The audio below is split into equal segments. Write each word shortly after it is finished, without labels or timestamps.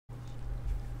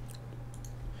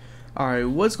Alright,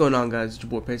 what's going on, guys? It's your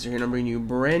boy Pacer here, and I'm bringing you a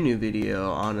brand new video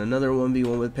on another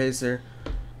 1v1 with Pacer.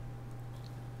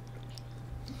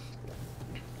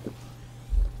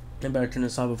 I better turn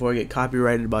this off before I get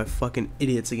copyrighted by fucking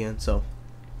idiots again, so.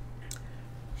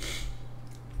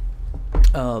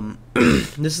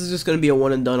 This is just gonna be a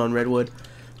one and done on Redwood.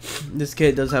 This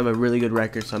kid does have a really good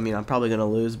record, so I mean, I'm probably gonna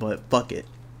lose, but fuck it.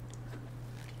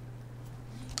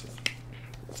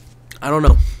 I don't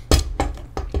know.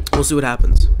 We'll see what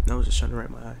happens. I was just trying to write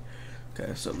my eye.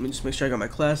 Okay, so let me just make sure I got my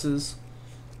classes.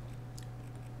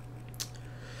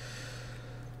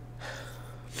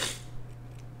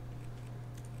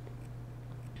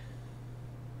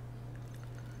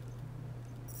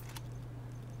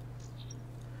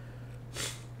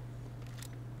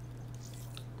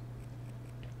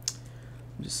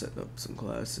 I'm just setting up some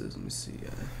classes. Let me see.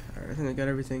 Alright, I think I got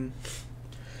everything.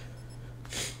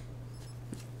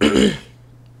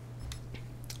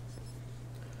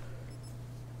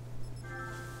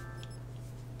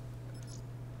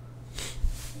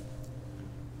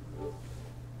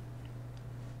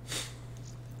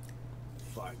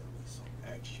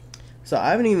 So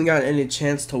I haven't even gotten any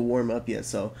chance to warm up yet,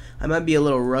 so I might be a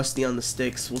little rusty on the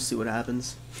sticks. We'll see what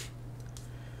happens.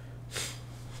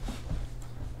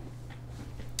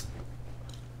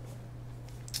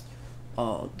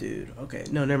 Oh, dude. Okay.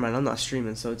 No, never mind. I'm not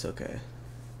streaming, so it's okay.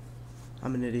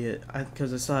 I'm an idiot.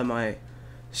 Because I still have my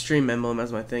stream emblem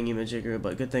as my thingy-majigger,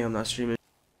 but good thing I'm not streaming.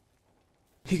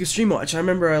 He could stream watch. I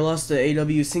remember I lost the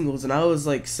AW singles, and I was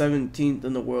like 17th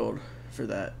in the world for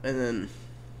that. And then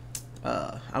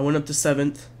I went up to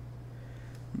 7th.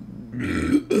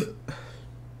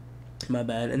 My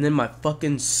bad. And then my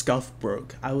fucking scuff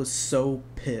broke. I was so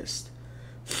pissed.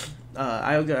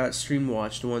 I got stream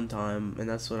watched one time, and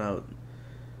that's when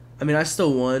I mean, I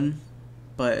still won,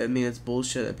 but I mean, it's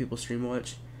bullshit that people stream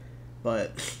watch.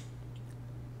 But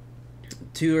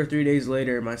 2 or 3 days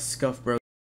later, my scuff broke.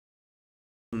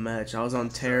 Match. I was on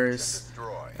terrace,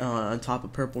 on top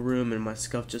of purple room, and my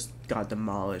scuff just got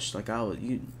demolished. Like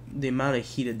the amount of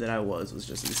heated that I was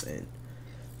just insane.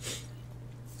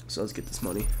 So let's get this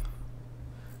money.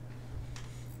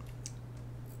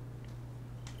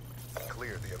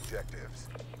 Clear the objectives.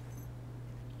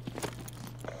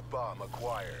 Bomb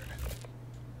acquired.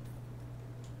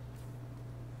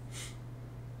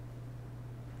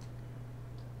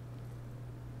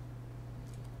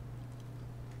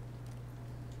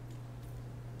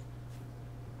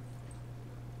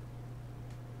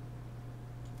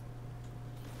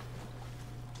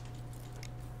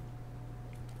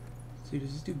 Dude,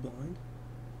 is this dude blind?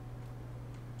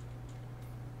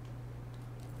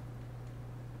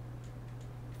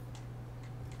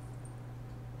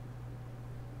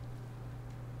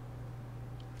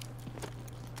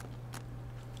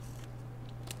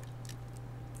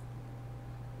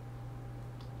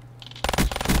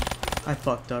 I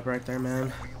fucked up right there, man.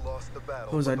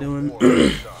 What was I doing?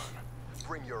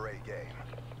 Bring your A game.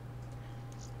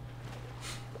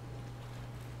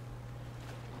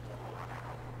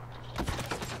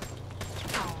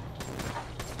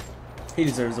 He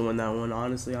deserves to win that one.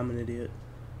 Honestly, I'm an idiot.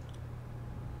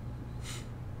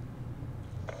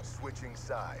 Switching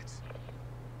sides.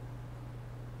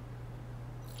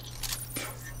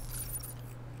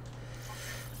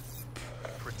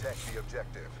 Protect the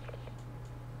objective.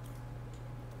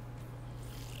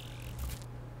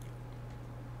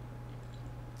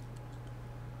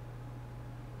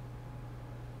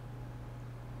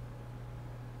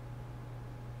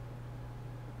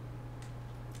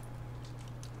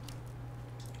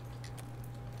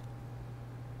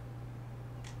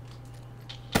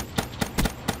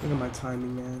 Look at my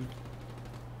timing, man.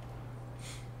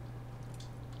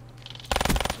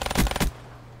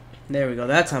 There we go.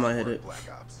 That time I hit it.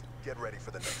 Get ready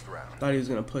for the next round. Thought he was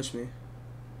gonna push me.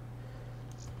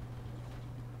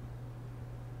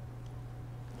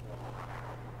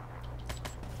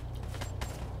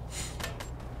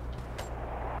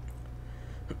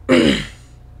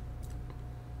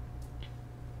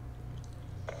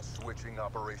 Switching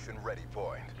operation ready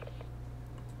point.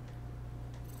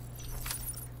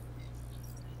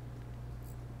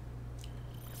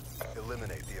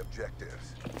 Eliminate the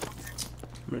objectives.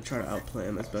 I'm gonna try to outplay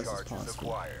him as best as possible.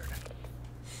 Acquired.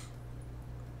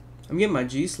 I'm getting my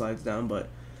G slides down, but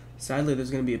sadly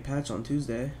there's gonna be a patch on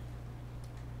Tuesday.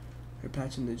 They're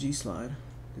patching the G slide,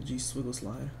 the G swiggle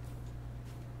slide.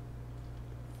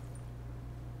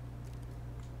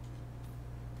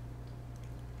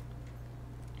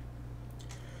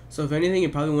 So if anything,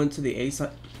 it probably went to the A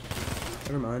side.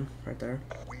 Never mind, right there.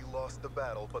 We lost the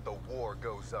battle, but the war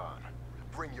goes on.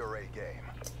 Bring your A game.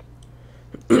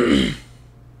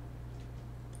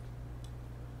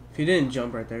 If he didn't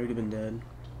jump right there, he'd have been dead.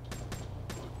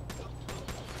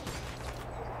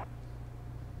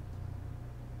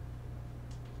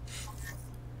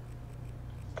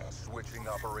 Switching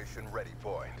operation ready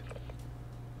point.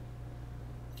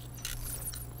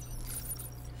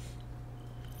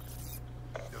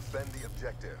 Defend the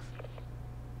objective.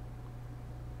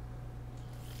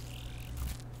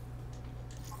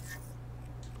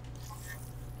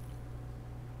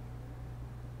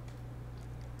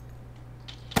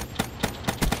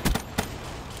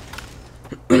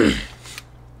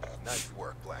 Nice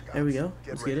work, Black Ops. There we go.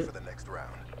 Get Let's ready get it. for the next round.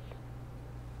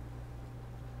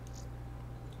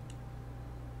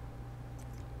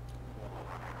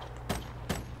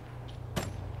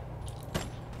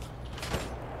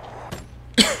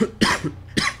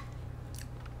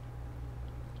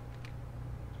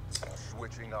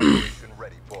 Switching operation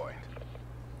ready point.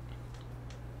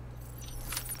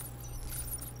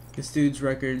 This dude's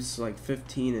record's like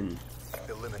 15 and...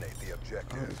 Eliminate the I'll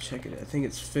objective. have to check it. I think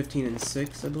it's 15 and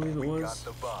 6, I believe it We got was.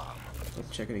 the bomb. I'll have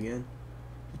to check it again.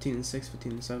 15 and 6,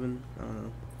 15 and 7. I don't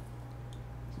know.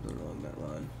 Something along that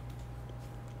line.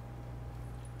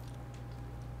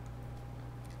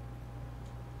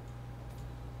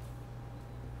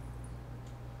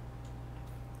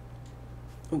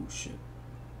 Oh shit.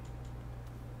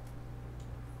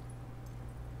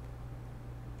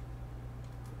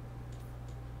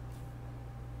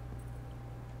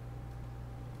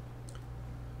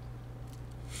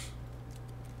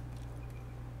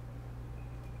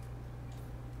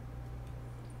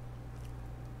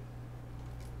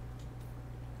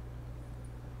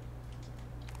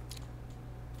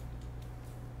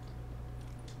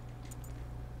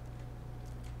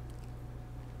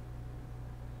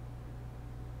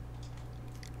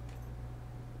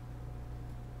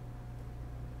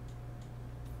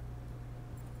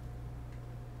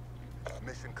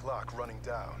 Mission clock running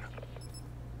down.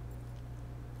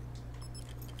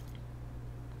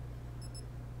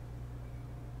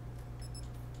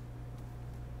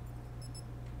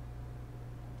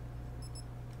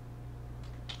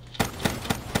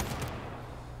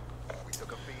 We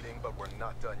took a beating, but we're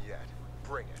not done yet.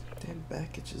 Bring it. Damn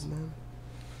back itches, man.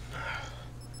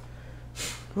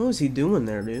 What was he doing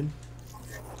there, dude?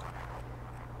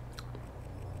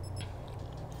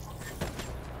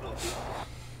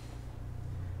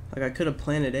 Like, I could have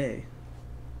planted A.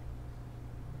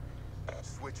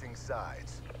 Switching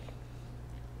sides.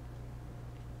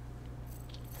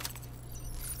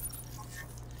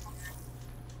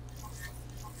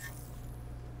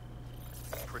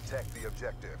 Protect the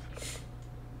objective.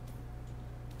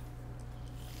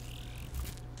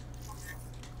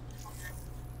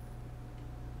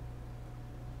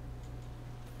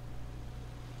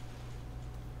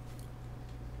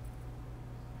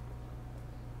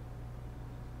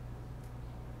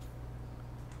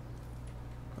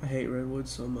 I hate Redwood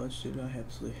so much, dude. I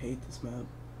absolutely hate this map.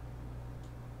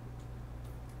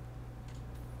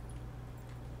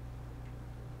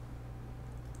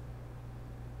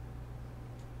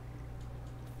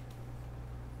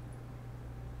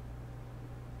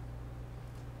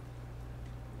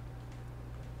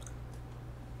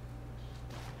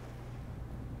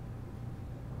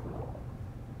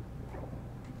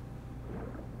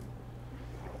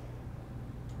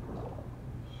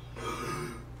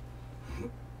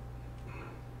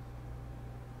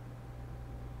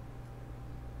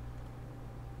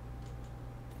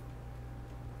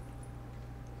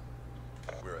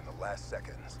 We're in the last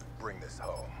seconds. Bring this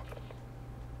home.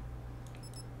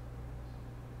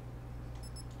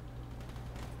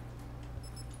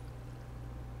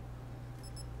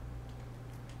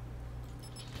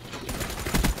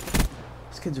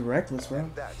 This kid's reckless, bro.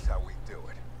 And that's how we do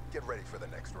it. Get ready for the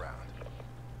next round.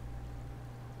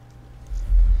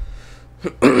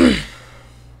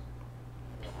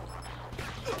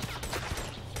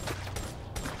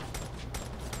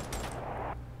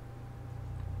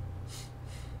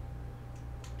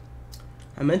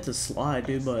 I meant to slide,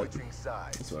 dude, but Switching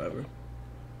sides. it's whatever.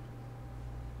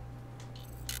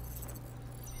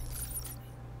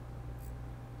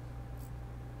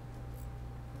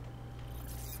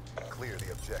 Clear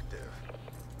the objective.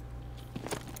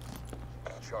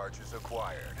 Charges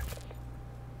acquired.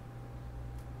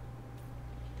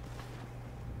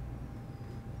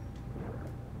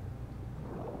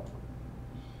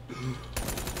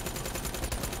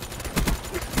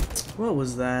 What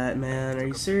was that, man? Are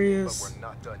you But serious? we're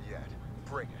not done yet.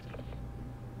 Bring it.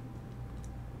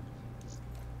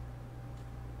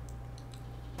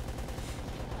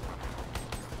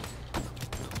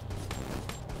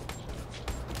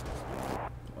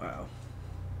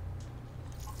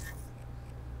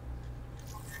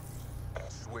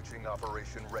 Switching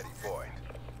operation ready point.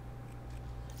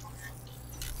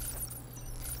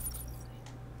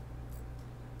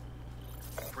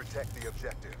 Protect the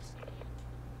objectives.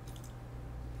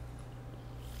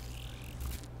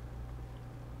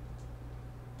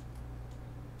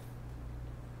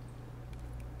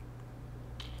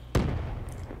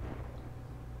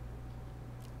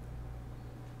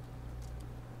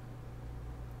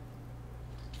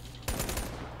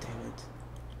 Damn it.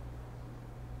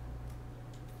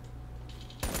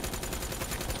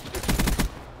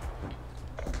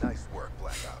 Nice work,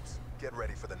 Black Ops. Get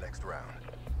ready for the next round.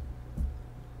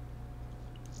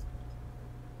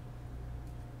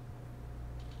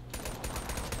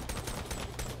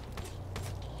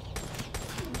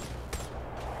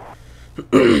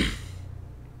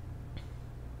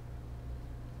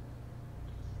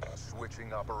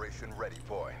 Switching operation ready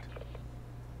point.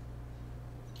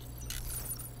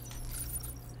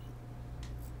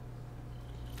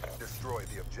 Destroy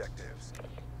the objectives.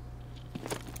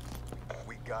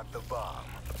 We got the bomb.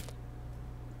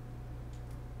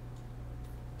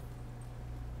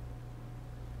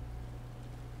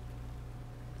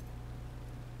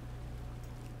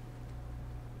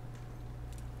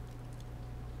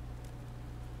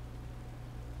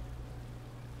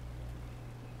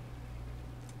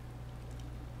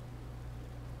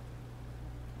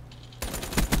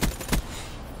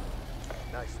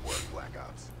 Nice work, Black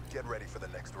Ops. Get ready for the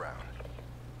next round.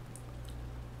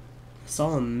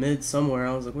 Saw him mid somewhere.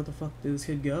 I was like, what the fuck did this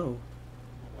kid go?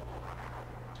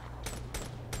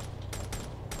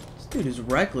 This dude is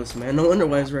reckless, man. No wonder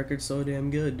why his record's so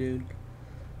damn good, dude.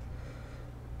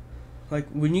 Like,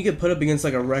 when you get put up against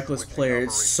like a reckless player,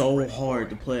 it's so hard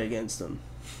to play against them.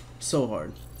 So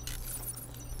hard.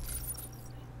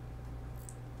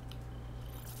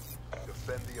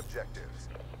 Defend the objectives.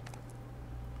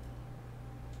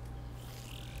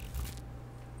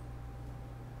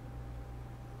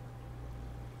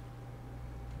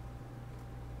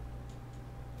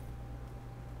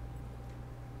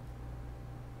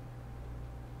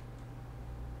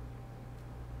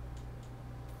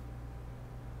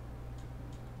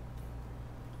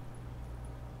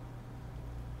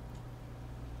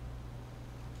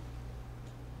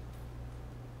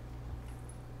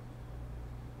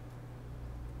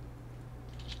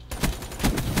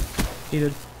 He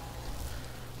did.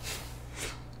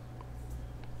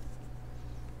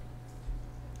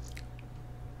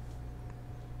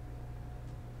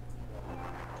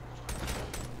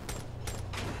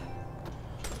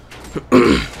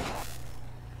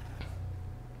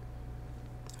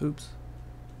 Oops.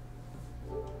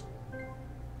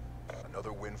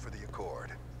 Another win for the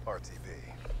Accord. RTB.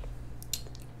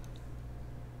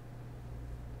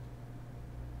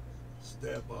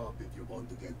 Step up if you want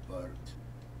to get burnt.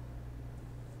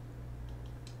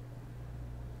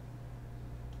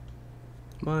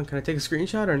 Come on, can I take a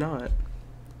screenshot or not?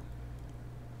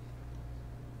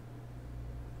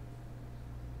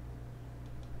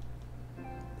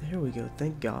 There we go,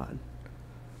 thank God.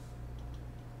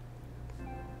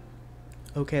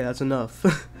 Okay, that's enough.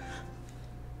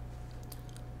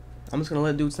 I'm just gonna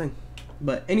let dudes sing.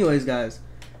 But anyways, guys,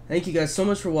 thank you guys so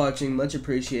much for watching. Much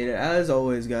appreciated. As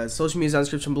always, guys, social media is in the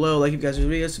description below. Like if you guys are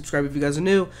video, subscribe if you guys are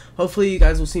new. Hopefully you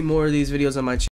guys will see more of these videos on my channel.